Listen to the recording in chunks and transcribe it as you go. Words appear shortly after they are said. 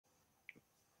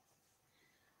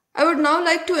I would now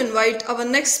like to invite our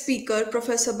next speaker,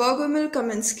 Professor Bogumił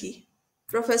Kamiński.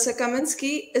 Professor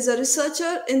Kamiński is a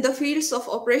researcher in the fields of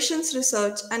operations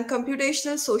research and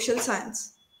computational social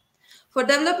science. For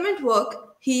development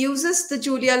work, he uses the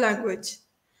Julia language.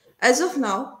 As of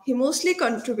now, he mostly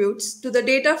contributes to the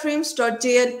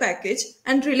DataFrames.jl package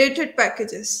and related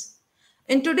packages.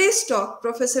 In today's talk,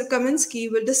 Professor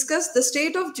Kamiński will discuss the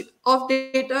state of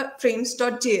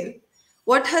DataFrames.jl,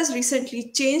 what has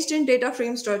recently changed in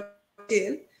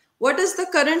DataFrames.jl, what is the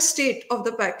current state of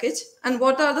the package, and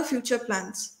what are the future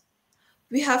plans.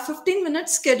 We have 15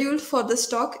 minutes scheduled for this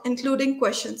talk, including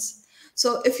questions.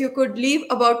 So if you could leave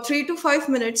about 3 to 5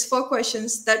 minutes for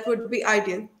questions, that would be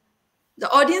ideal. The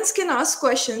audience can ask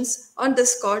questions on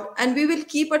Discord and we will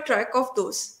keep a track of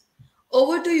those.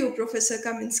 Over to you, Professor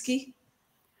Kamiński.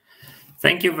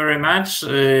 Thank you very much.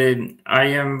 I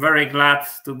am very glad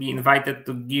to be invited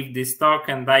to give this talk,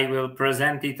 and I will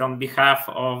present it on behalf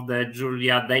of the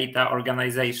JuliaData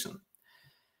organization.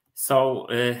 So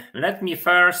let me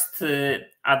first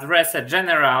address a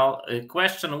general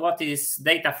question: what is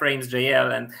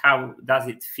DataFrames.jl and how does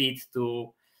it fit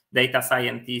to data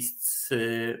scientists'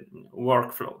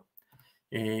 workflow?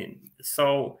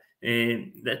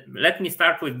 Let me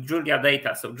start with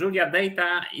JuliaData. So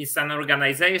JuliaData is an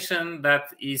organization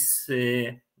that is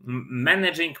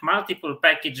managing multiple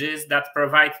packages that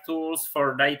provide tools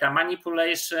for data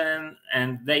manipulation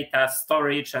and data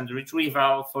storage and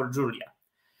retrieval for Julia.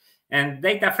 And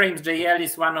DataFrames.jl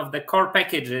is one of the core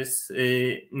packages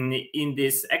in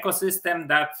this ecosystem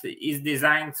that is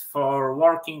designed for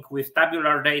working with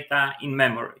tabular data in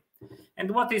memory. And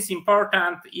what is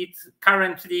important, it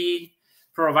currently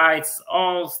provides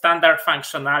all standard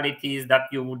functionalities that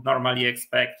you would normally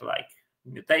expect, like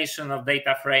mutation of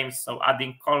data frames, so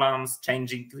adding columns,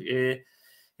 changing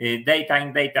data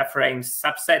in data frames,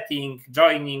 subsetting,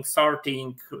 joining,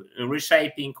 sorting,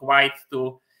 reshaping wide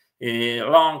to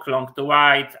long to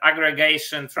wide,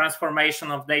 aggregation,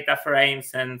 transformation of data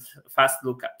frames, and fast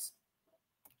lookups.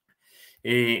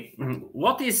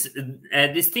 What is a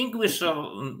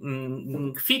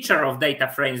distinguishing feature of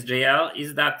DataFrames.jl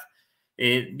is that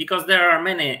because there are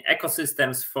many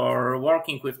ecosystems for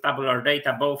working with tabular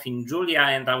data, both in Julia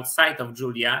and outside of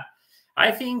Julia,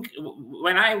 I think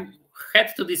when I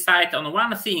had to decide on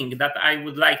one thing that I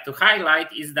would like to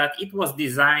highlight is that it was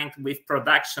designed with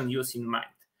production use in mind.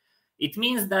 It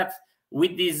means that we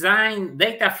design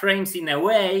data frames in a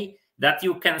way that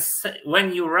you can,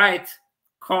 when you write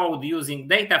code using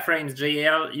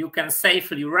DataFrames.jl, you can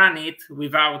safely run it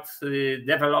without the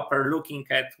developer looking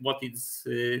at what it's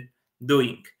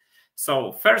doing.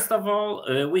 So first of all,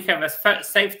 we have a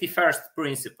safety first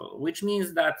principle, which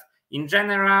means that in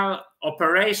general,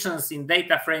 operations in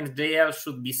DataFrames.jl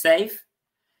should be safe,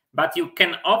 but you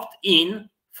can opt in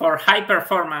for high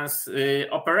performance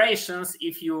operations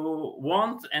if you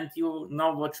want and you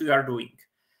know what you are doing.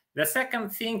 The second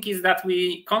thing is that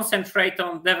we concentrate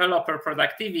on developer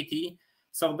productivity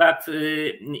so that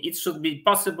it should be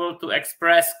possible to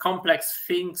express complex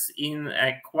things in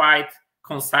a quite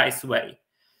concise way.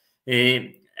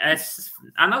 As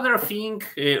another thing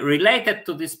related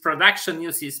to this production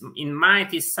use in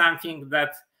mind is something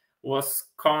that was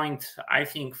coined, I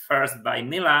think, first by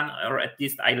Milan, or at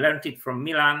least I learned it from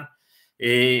Milan,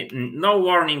 no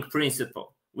warning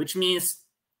principle, which means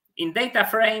in data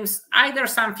frames, either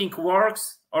something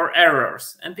works or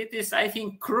errors. And it is, I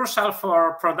think, crucial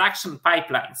for production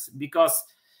pipelines, because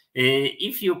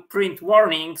if you print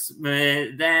warnings,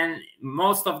 then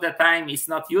most of the time it's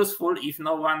not useful if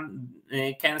no one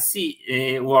can see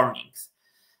warnings.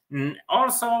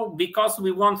 Also, because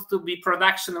we want to be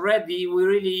production ready, we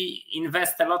really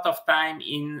invest a lot of time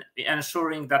in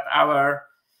ensuring that our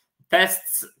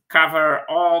tests cover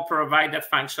all provided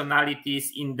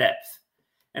functionalities in depth.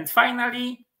 And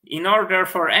finally, in order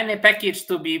for any package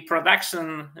to be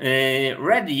production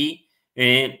ready,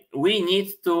 we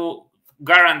need to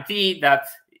guarantee that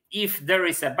if there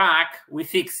is a bug, we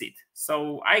fix it.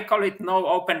 So I call it no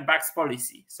open bugs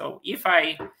policy. So if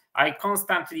I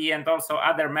constantly, and also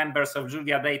other members of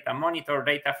JuliaData, monitor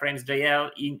DataFrames.jl,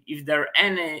 if there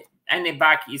any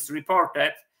bug is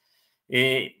reported,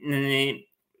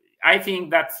 I think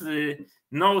that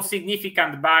no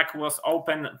significant bug was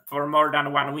open for more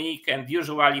than 1 week, and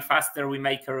usually faster we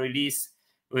make a release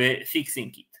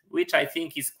fixing it, which I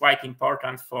think is quite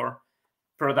important for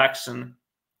production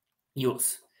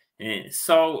use.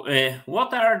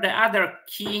 What are the other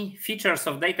key features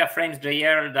of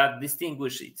DataFrames.jl that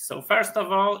distinguish it? So first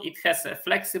of all, it has a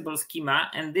flexible schema,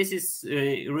 and this is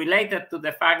related to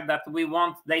the fact that we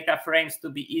want data frames to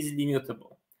be easily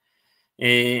mutable,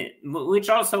 which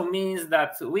also means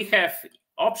that we have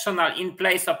optional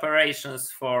in-place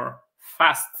operations for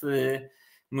fast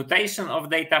mutation of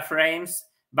data frames.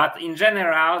 But in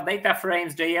general,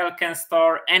 DataFrames.jl can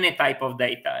store any type of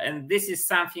data. And this is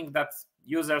something that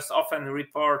users often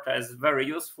report as very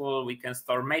useful. We can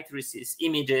store matrices,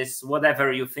 images,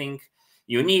 whatever you think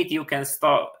you need, you can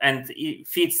store, and it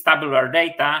fits tabular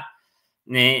data,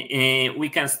 we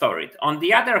can store it. On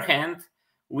the other hand,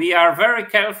 we are very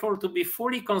careful to be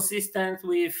fully consistent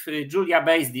with Julia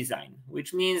base design,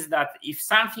 which means that if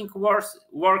something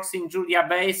works in Julia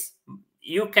base,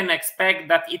 you can expect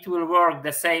that it will work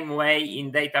the same way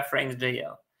in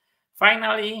DataFrames.jl.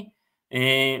 Finally,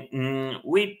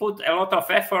 we put a lot of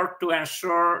effort to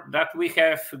ensure that we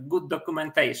have good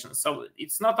documentation. So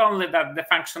it's not only that the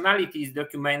functionality is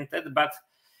documented, but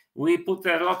we put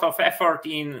a lot of effort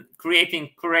in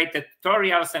creating curated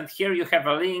tutorials. And here you have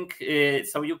a link,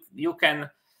 so you can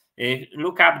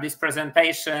look up this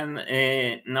presentation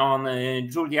on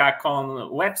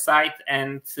JuliaCon website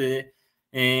and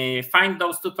find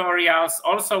those tutorials.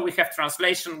 Also, we have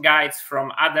translation guides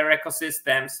from other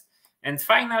ecosystems. And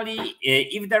finally,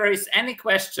 if there is any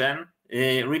question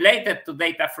related to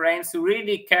data frames, we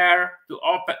really care to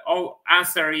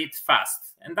answer it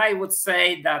fast. And I would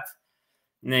say that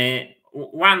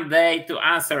one day to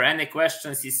answer any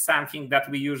questions is something that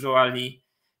we usually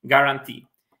guarantee.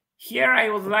 Here, I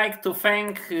would like to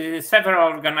thank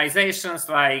several organizations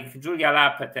like Julia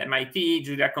Lab at MIT,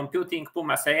 Julia Computing,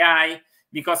 Pumas AI,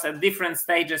 because at different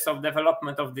stages of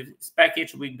development of this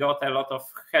package, we got a lot of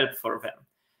help for them.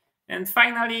 And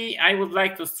finally, I would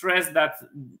like to stress that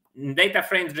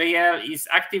DataFrames.jl is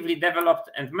actively developed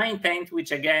and maintained,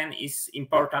 which again is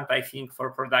important, I think,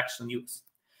 for production use.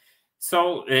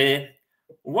 So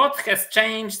what has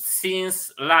changed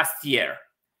since last year?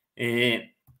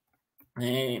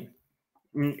 During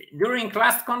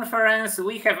last conference,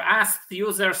 we have asked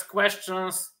users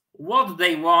questions, what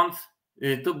they want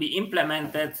to be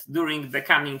implemented during the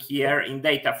coming year in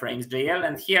DataFrames.jl.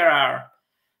 And here are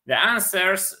the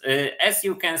answers. As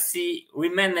you can see, we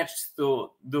managed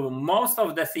to do most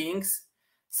of the things.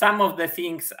 Some of the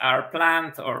things are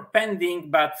planned or pending,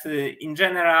 but in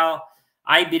general,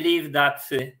 I believe that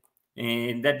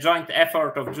the joint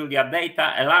effort of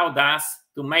JuliaData allowed us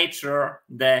to mature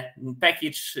the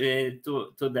package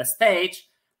to the stage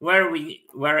where we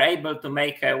were able to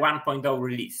make a 1.0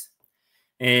 release.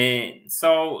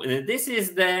 So this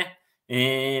is the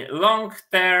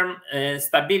long-term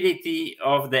stability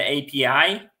of the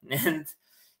API. And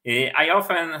I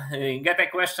often get the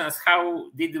questions, how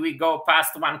did we go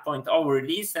past 1.0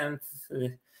 release? And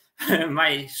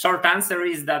my short answer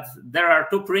is that there are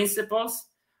two principles.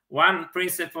 One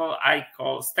principle I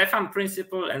call Stefan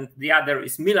principle, and the other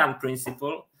is Milan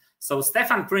principle. So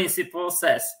Stefan principle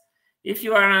says, if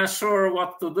you are unsure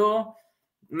what to do,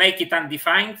 make it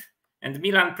undefined. And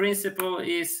Milan principle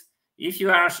is, if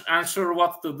you are unsure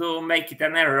what to do, make it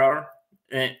an error.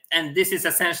 And this is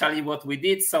essentially what we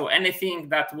did. So anything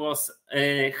that was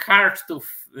hard to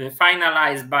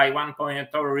finalize by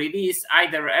 1.0 release,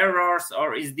 either errors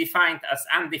or is defined as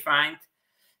undefined.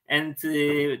 And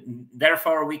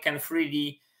therefore, we can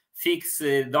freely fix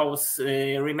those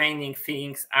remaining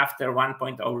things after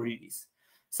 1.0 release.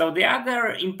 So the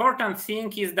other important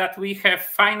thing is that we have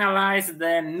finalized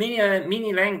the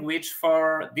mini language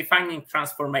for defining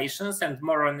transformations, and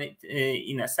more on it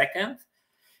in a second,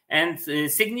 and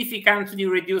significantly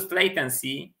reduced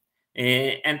latency.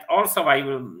 And also I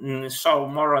will show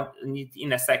more on it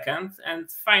in a second. And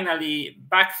finally,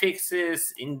 bug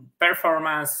fixes, in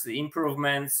performance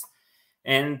improvements,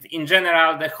 and in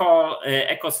general, the whole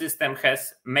ecosystem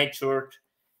has matured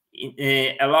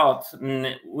a lot,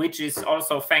 which is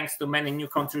also thanks to many new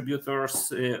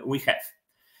contributors we have.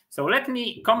 So let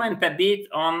me comment a bit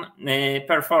on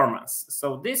performance.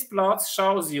 So this plot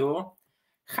shows you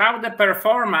how the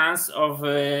performance of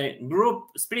group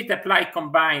split apply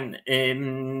combine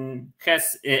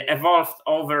has evolved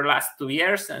over last 2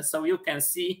 years. And so you can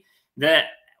see the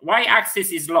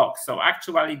y-axis is log. So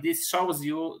actually this shows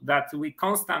you that we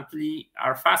constantly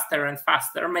are faster and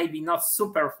faster, maybe not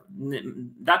super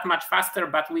that much faster,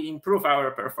 but we improve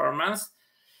our performance.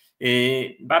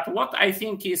 But what I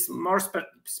think is more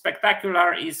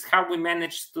spectacular is how we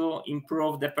managed to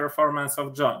improve the performance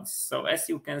of joins. So as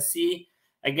you can see,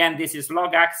 again, this is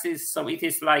log axis. So it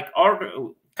is like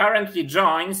currently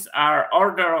joins are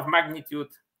order of magnitude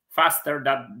faster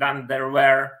than there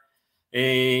were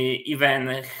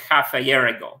even half a year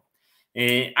ago.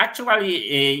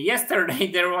 Actually,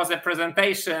 yesterday there was a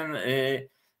presentation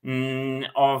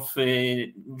of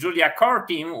Julia core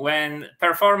team when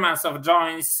performance of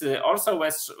joins also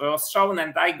was shown,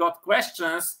 and I got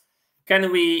questions. can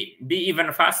we be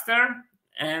even faster?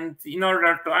 And in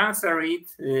order to answer it,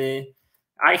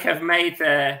 I have made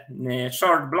a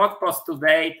short blog post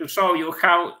today to show you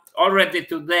how already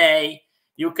today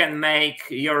you can make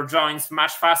your joins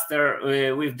much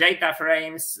faster with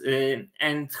DataFrames,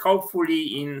 and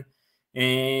hopefully in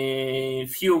a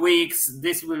few weeks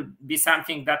this will be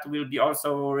something that will be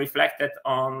also reflected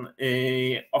on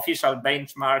official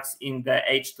benchmarks in the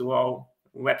H2O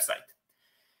website.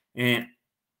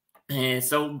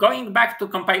 So going back to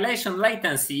compilation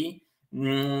latency,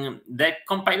 the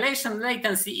compilation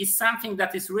latency is something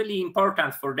that is really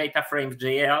important for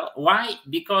DataFrames.jl. Why?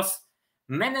 Because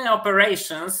many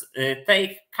operations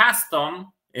take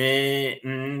custom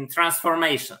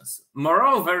transformations.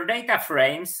 Moreover,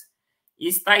 DataFrames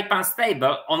is type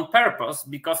unstable on purpose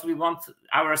because we want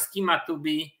our schema to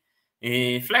be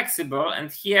flexible.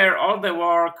 And here all the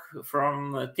work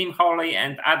from Tim Hawley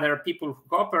and other people who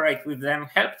cooperate with them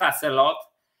helped us a lot.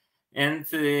 And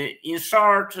in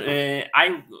short,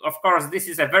 of course, this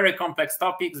is a very complex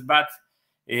topic, but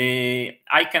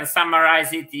I can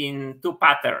summarize it in two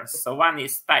patterns. So one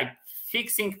is type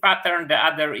fixing pattern, the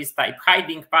other is type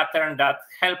hiding pattern that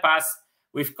help us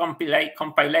with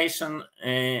compilation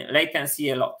latency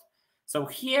a lot. So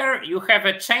here you have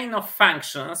a chain of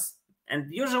functions, and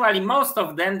usually most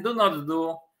of them do not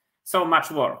do so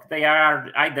much work. They are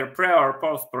either pre or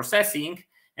post processing,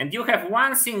 and you have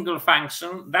one single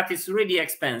function that is really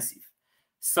expensive.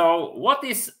 So what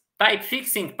is type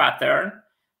fixing pattern?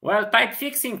 Well, type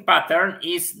fixing pattern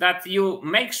is that you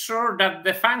make sure that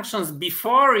the functions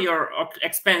before your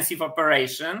expensive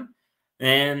operation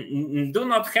do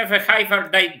not have a higher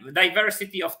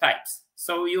diversity of types.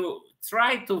 So you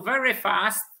try to very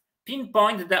fast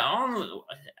pinpoint the only,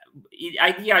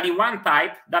 ideally one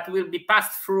type that will be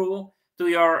passed through to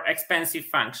your expensive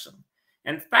function.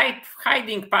 And type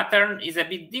hiding pattern is a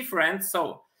bit different.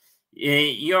 So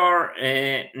your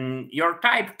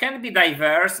type can be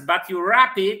diverse, but you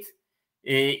wrap it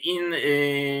in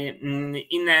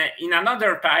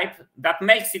another type that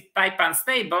makes it type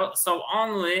unstable. So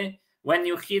only when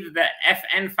you hit the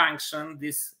fn function,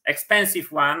 this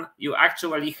expensive one, you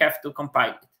actually have to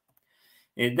compile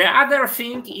it. The other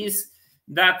thing is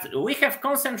that we have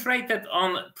concentrated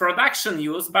on production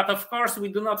use, but of course we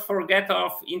do not forget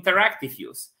of interactive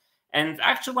use. And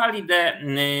actually the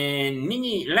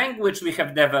mini language we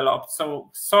have developed, so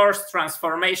source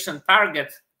transformation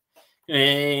target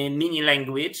mini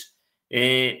language,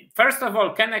 first of all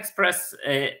can express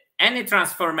any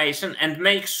transformation and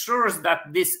make sure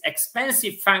that this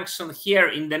expensive function here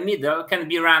in the middle can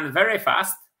be run very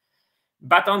fast.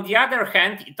 But on the other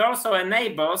hand, it also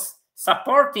enables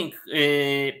supporting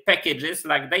packages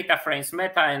like DataFrames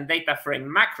Meta and DataFrame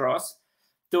Macros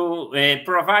to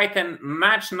provide a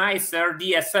much nicer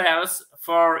DSLs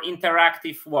for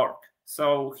interactive work.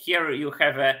 So here you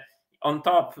have on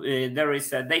top, there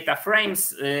is a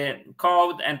DataFrames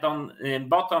code, and on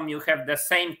bottom you have the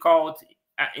same code,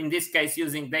 in this case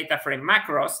using DataFrame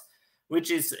Macros, which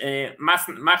is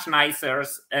much nicer.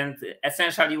 And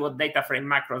essentially what DataFrame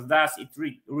Macros does, it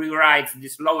rewrites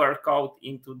this lower code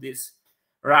into this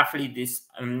roughly this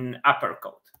upper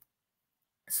code.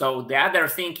 So the other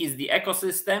thing is the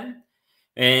ecosystem,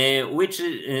 which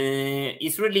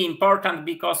is really important,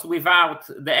 because without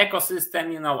the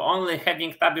ecosystem, only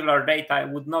having tabular data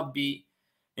would not be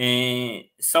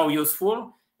so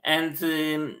useful. And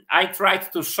I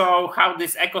tried to show how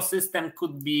this ecosystem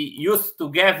could be used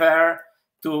together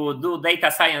to do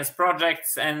data science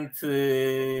projects. And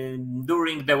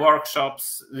during the workshop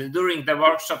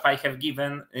I have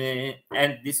given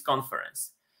at this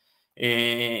conference.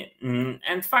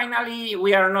 And finally,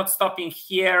 we are not stopping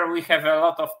here. We have a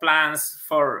lot of plans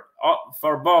for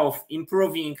both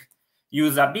improving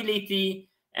usability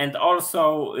and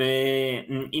also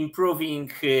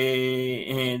improving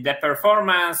the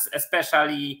performance,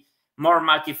 especially more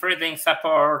multi-threading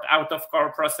support,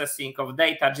 out-of-core processing of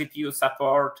data, GPU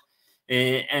support,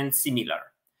 and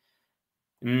similar.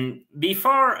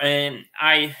 Before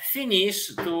I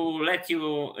finish, to let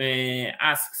you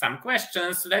ask some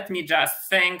questions, let me just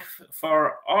thank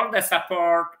for all the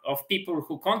support of people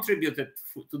who contributed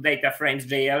to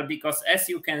DataFrames.jl, because as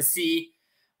you can see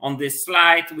on this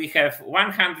slide, we have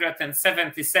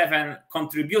 177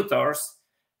 contributors.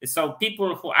 So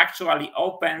people who actually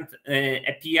opened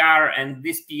a PR, and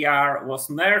this PR was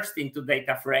merged into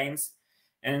DataFrames.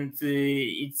 And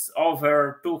it's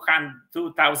over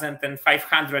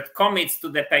 2,500 commits to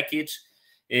the package.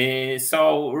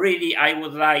 So really, I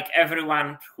would like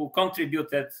everyone who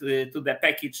contributed to the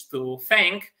package to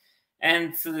thank.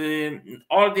 And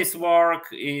all this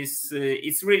work is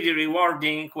it's really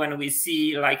rewarding when we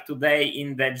see, like today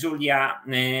in the Julia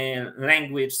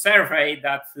language survey,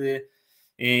 that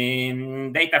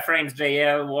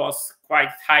DataFrames.jl was quite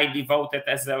highly voted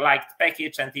as a liked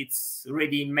package, and it's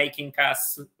really making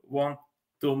us want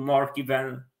to work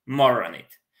even more on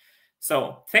it.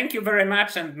 So thank you very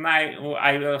much, and now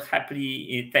I will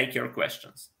happily take your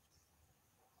questions.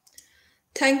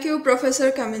 Thank you, Professor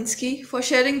Kamiński, for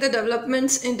sharing the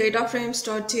developments in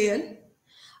DataFrames.jl.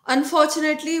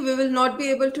 Unfortunately, we will not be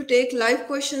able to take live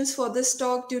questions for this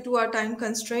talk due to our time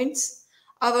constraints.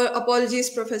 Our apologies,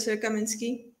 Professor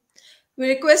Kamiński. We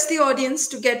request the audience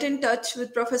to get in touch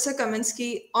with Professor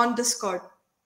Kamiński on Discord.